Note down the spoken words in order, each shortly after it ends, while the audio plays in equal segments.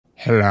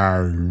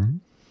Hello.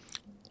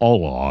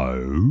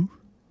 Hello.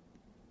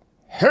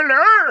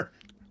 Hello.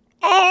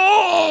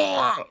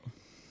 Oh.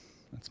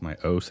 That's my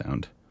O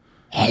sound.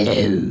 Hello.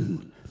 Is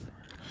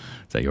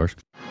that yours?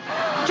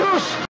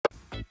 Juice.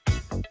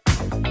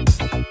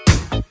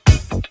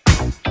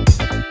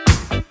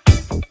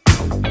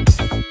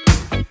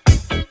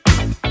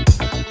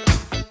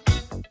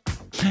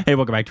 Hey,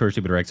 welcome back to our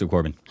Stupid Rex of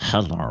Corbin.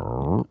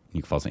 Hello.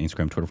 You can follow us on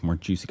Instagram, Twitter for more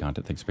juicy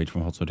content. Thanks to page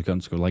from also to go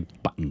like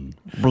button.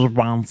 We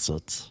want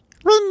it.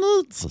 We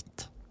need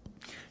it.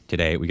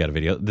 Today we got a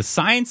video. The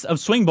science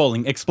of swing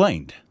bowling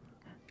explained.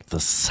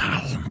 The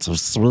science of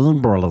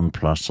swing bowling,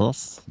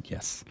 precious.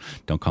 Yes.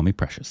 Don't call me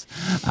precious.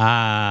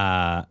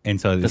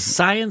 And so The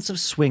science of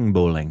swing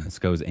bowling. this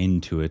goes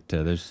into it.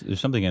 There's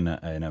something in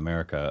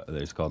America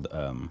that's called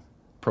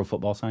pro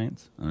football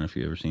science. I don't know if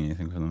you've ever seen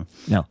anything from them.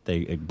 No.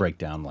 They break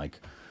down like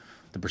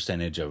the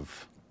percentage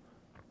of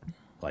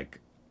like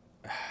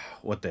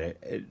what the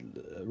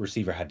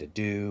receiver had to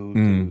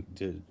do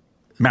to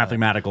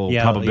Mathematical all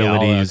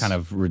probabilities. kind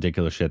of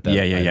ridiculous shit that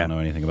Yeah. I don't know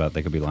anything about.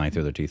 They could be lying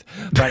through their teeth.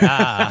 But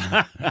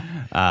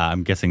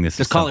I'm guessing this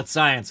Just is call it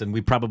science, and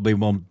we probably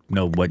won't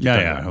know what you're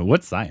talking about.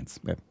 What's science?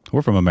 Yeah.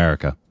 We're from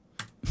America.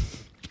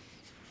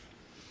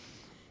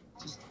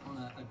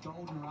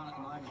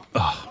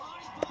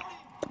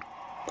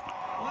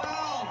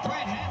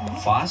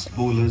 Fast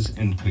bowlers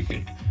in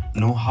cricket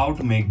know how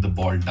to make the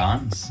ball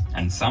dance,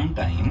 and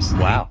sometimes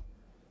Wow.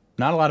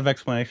 Not a lot of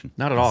explanation.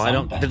 Not at all. I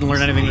sometimes didn't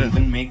learn anything. They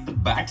even make the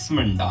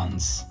batsman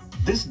dance.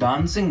 This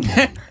dancing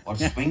ball or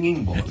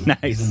swinging ball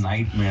Nice. is a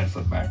nightmare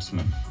for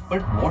batsmen.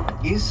 But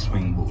what is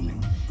swing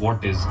bowling?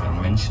 What is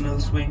conventional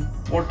swing?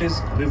 What is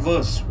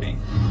reverse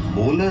swing?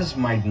 Bowlers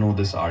might know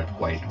this art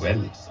quite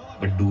well.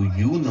 But do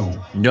you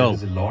know No.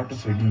 there's a lot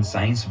of hidden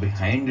science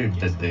behind it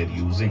that they're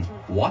using?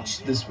 Watch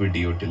this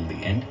video till the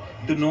end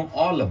to know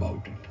all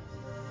about it.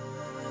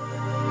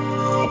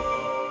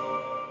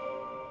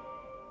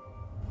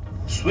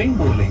 Swing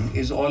bowling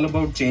is all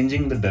about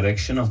changing the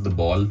direction of the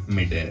ball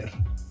mid-air.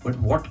 But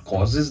what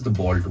causes the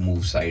ball to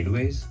move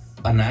sideways?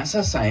 A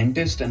NASA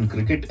scientist and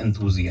cricket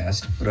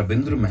enthusiast,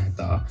 Rabindra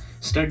Mehta,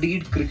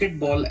 studied cricket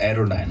ball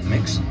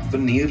aerodynamics for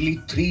nearly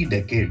 3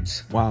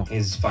 decades. Wow.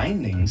 His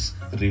findings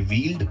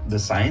revealed the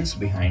science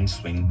behind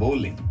swing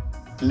bowling.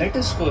 Let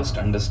us first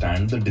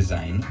understand the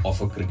design of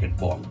a cricket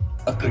ball.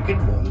 A cricket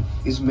ball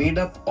is made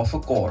up of a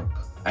cork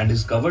and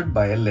is covered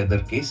by a leather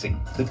casing.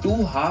 The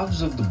two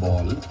halves of the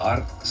ball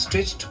are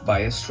stitched by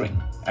a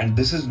string, and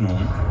this is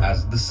known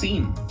as the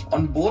seam.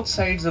 On both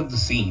sides of the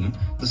seam,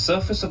 the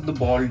surface of the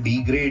ball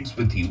degrades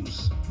with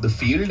use. The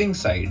fielding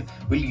side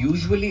will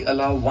usually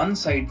allow one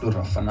side to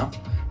roughen up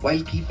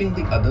while keeping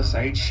the other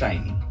side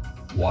shiny.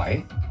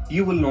 Why?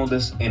 You will know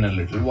this in a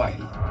little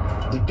while.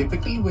 The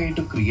typical way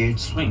to create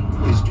swing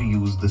is to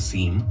use the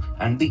seam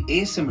and the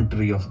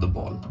asymmetry of the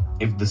ball.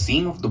 If the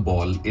seam of the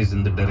ball is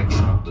in the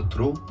direction of the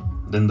throw,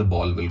 then the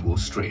ball will go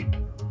straight.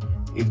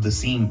 If the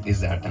seam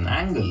is at an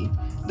angle,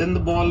 then the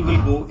ball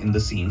will go in the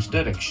seam's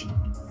direction.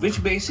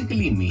 Which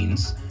basically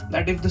means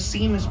that if the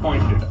seam is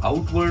pointed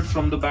outward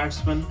from the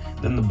batsman,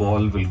 then the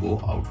ball will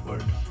go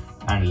outward.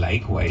 And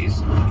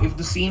likewise, if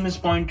the seam is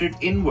pointed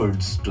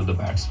inwards to the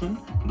batsman,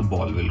 the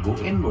ball will go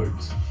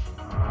inwards.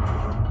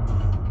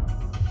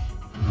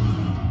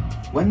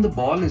 When the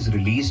ball is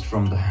released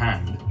from the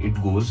hand, it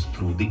goes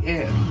through the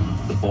air.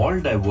 The ball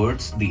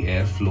diverts the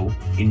airflow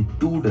in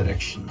 2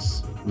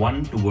 directions,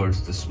 one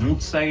towards the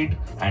smooth side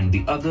and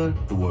the other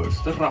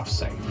towards the rough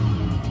side.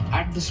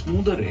 At the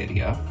smoother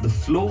area, the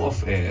flow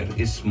of air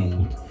is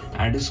smooth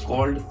and is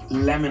called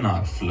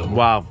laminar flow.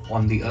 Wow.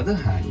 On the other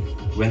hand,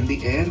 when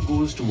the air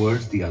goes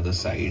towards the other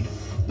side,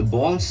 the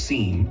ball's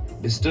seam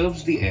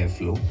disturbs the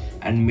airflow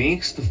and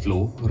makes the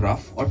flow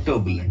rough or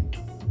turbulent.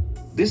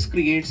 This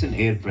creates an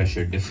air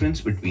pressure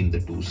difference between the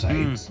two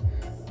sides.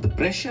 The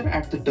pressure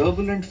at the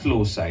turbulent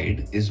flow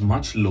side is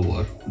much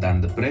lower than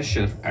the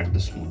pressure at the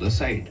smoother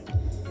side.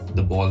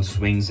 The ball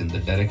swings in the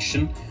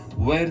direction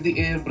where the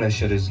air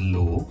pressure is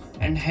low,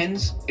 and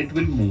hence it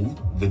will move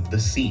with the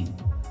seam.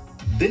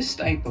 This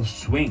type of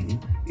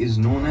swing is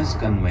known as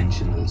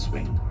conventional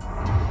swing.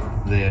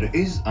 There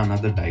is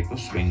another type of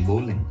swing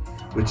bowling,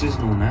 which is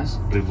known as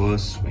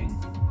reverse swing.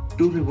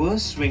 To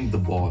reverse swing the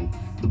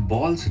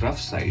ball's rough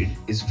side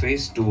is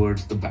faced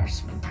towards the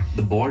batsman.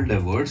 The ball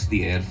diverts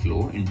the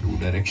airflow in 2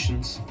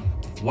 directions,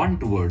 one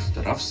towards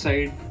the rough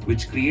side,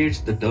 which creates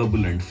the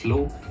turbulent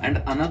flow,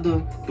 and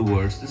another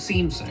towards the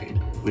seam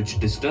side, which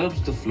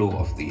disturbs the flow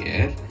of the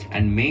air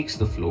and makes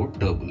the flow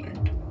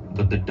turbulent.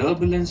 But the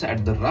turbulence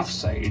at the rough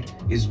side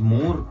is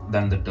more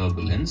than the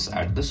turbulence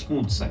at the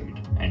smooth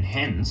side, and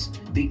hence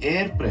the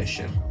air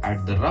pressure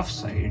at the rough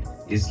side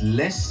is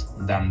less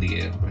than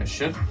the air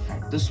pressure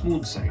at the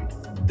smooth side.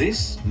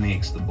 This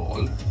makes the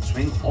ball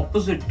swing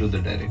opposite to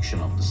the direction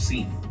of the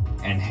seam,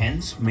 and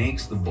hence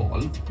makes the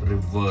ball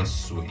reverse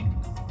swing.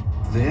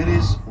 There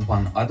is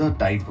one other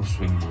type of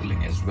swing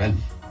bowling as well.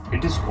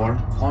 It is called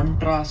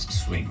contrast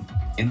swing.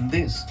 In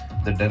this,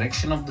 the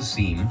direction of the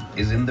seam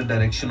is in the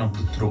direction of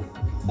the throw.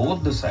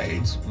 Both the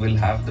sides will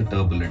have the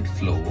turbulent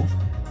flow,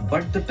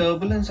 But the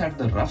turbulence at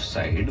the rough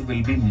side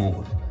will be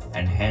more,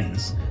 and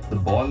hence the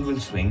ball will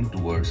swing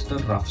towards the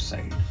rough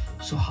side.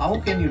 So how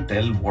can you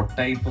tell what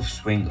type of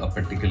swing a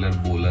particular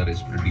bowler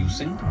is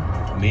producing?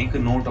 Make a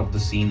note of the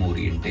seam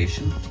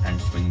orientation and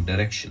swing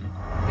direction.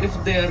 If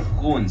they are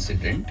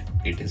coincident,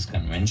 it is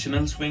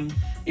conventional swing.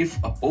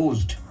 If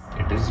opposed,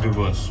 it is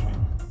reverse swing.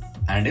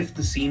 And if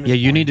the seam is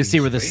you need to see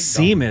where the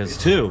straight seam down is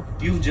pitch, too.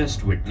 You've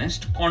just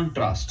witnessed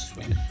contrast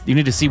swing. You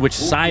need to see which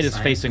Both side the is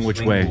signs facing of which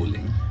swing way.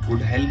 Bowling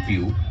would help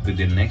you with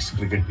your next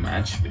cricket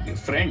match with your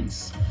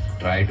friends.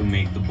 Try to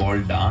make the ball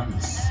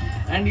dance,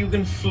 and you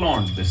can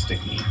flaunt this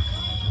technique.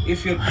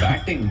 If you're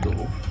batting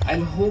though,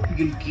 I'll hope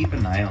you'll keep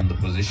an eye on the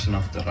position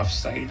of the rough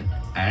side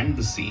and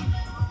the seam,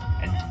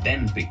 and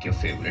then pick your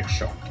favorite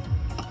shot.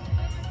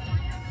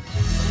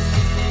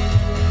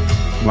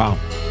 Wow.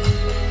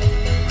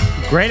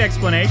 Great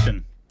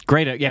explanation.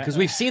 Great. Yeah, because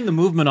we've seen the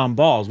movement on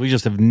balls. We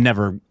just have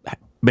never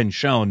been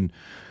shown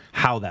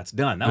how that's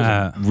done. That was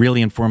a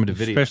really informative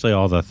video. Especially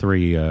all the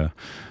three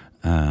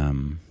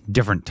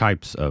different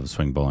types of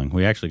swing bowling.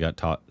 We actually got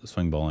taught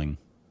swing bowling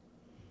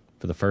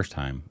for the first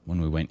time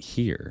when we went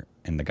here,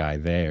 and the guy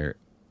there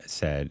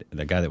said,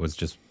 the guy that was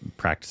just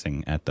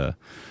practicing at the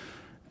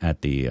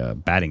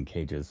batting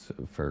cages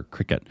for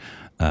cricket,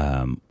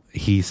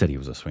 he said he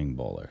was a swing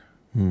bowler.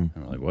 And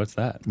we're like, what's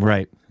that?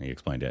 Right. And he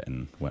explained it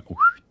and went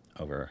whoosh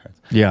over our heads.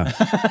 Yeah.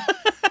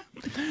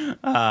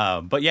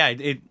 But yeah,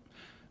 it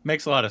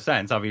makes a lot of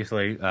sense,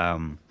 obviously.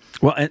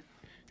 Well, and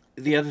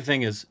the other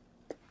thing is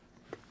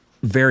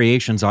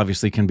variations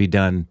obviously can be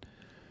done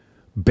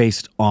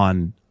based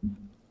on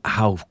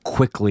how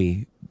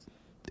quickly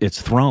it's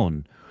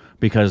thrown,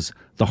 because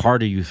the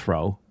harder you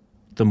throw,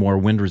 the more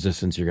wind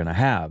resistance you're going to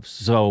have.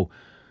 So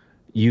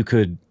you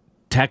could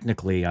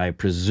technically, I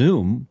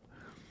presume,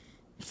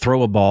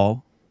 throw a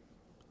ball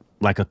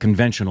like a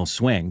conventional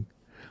swing,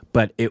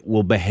 but it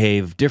will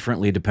behave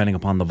differently depending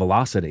upon the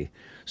velocity.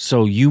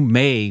 So you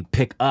may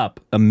pick up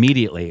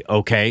immediately,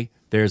 okay,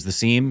 there's the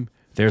seam,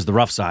 there's the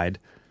rough side,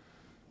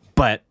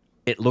 but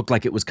it looked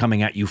like it was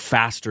coming at you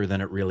faster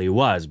than it really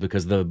was,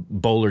 because the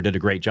bowler did a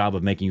great job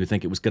of making you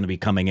think it was going to be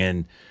coming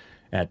in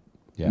at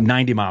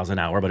 90 miles an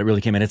hour, but it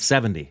really came in at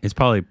 70. It's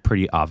probably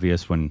pretty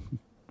obvious when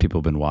people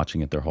have been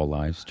watching it their whole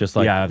lives. Just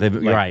like,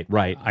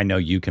 right. I know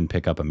you can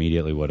pick up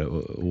immediately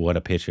what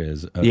a pitch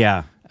is.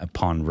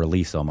 Upon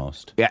release,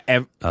 almost. Yeah,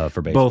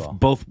 for baseball.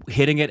 Both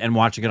hitting it and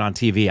watching it on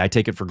TV. I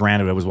take it for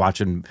granted. I was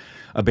watching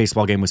a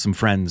baseball game with some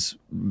friends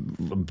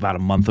about a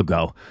month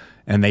ago,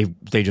 and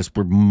they just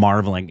were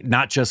marveling.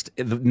 Not just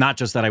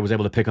that I was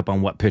able to pick up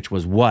on what pitch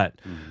was what,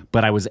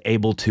 but I was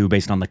able to,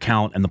 based on the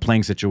count and the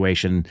playing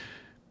situation,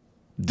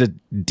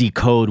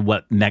 decode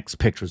what next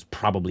pitch was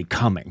probably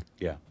coming.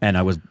 Yeah. And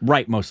I was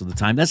right most of the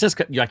time. That's just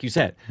like you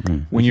said.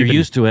 When you're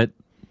used to it,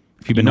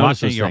 if you've been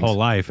watching it your whole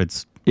life,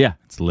 it's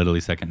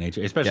literally second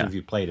nature, especially if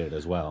you played it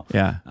as well.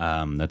 Yeah.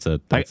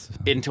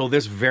 Until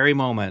this very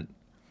moment,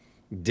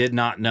 did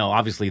not know,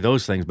 obviously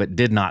those things, but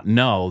did not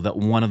know that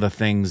one of the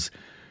things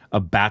a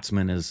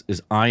batsman is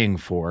eyeing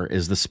for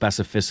is the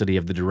specificity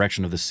of the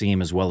direction of the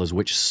seam, as well as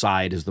which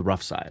side is the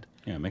rough side.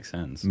 Yeah, it makes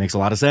sense. Makes a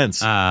lot of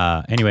sense.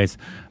 Anyways,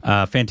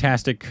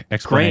 fantastic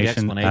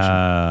explanation. Great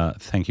explanation.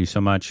 Thank you so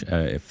much.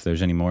 If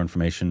there's any more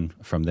information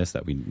from this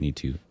that we need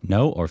to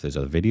know, or if there's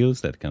other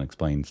videos that can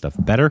explain stuff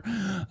better,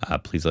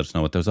 please let us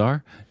know what those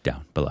are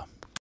down below.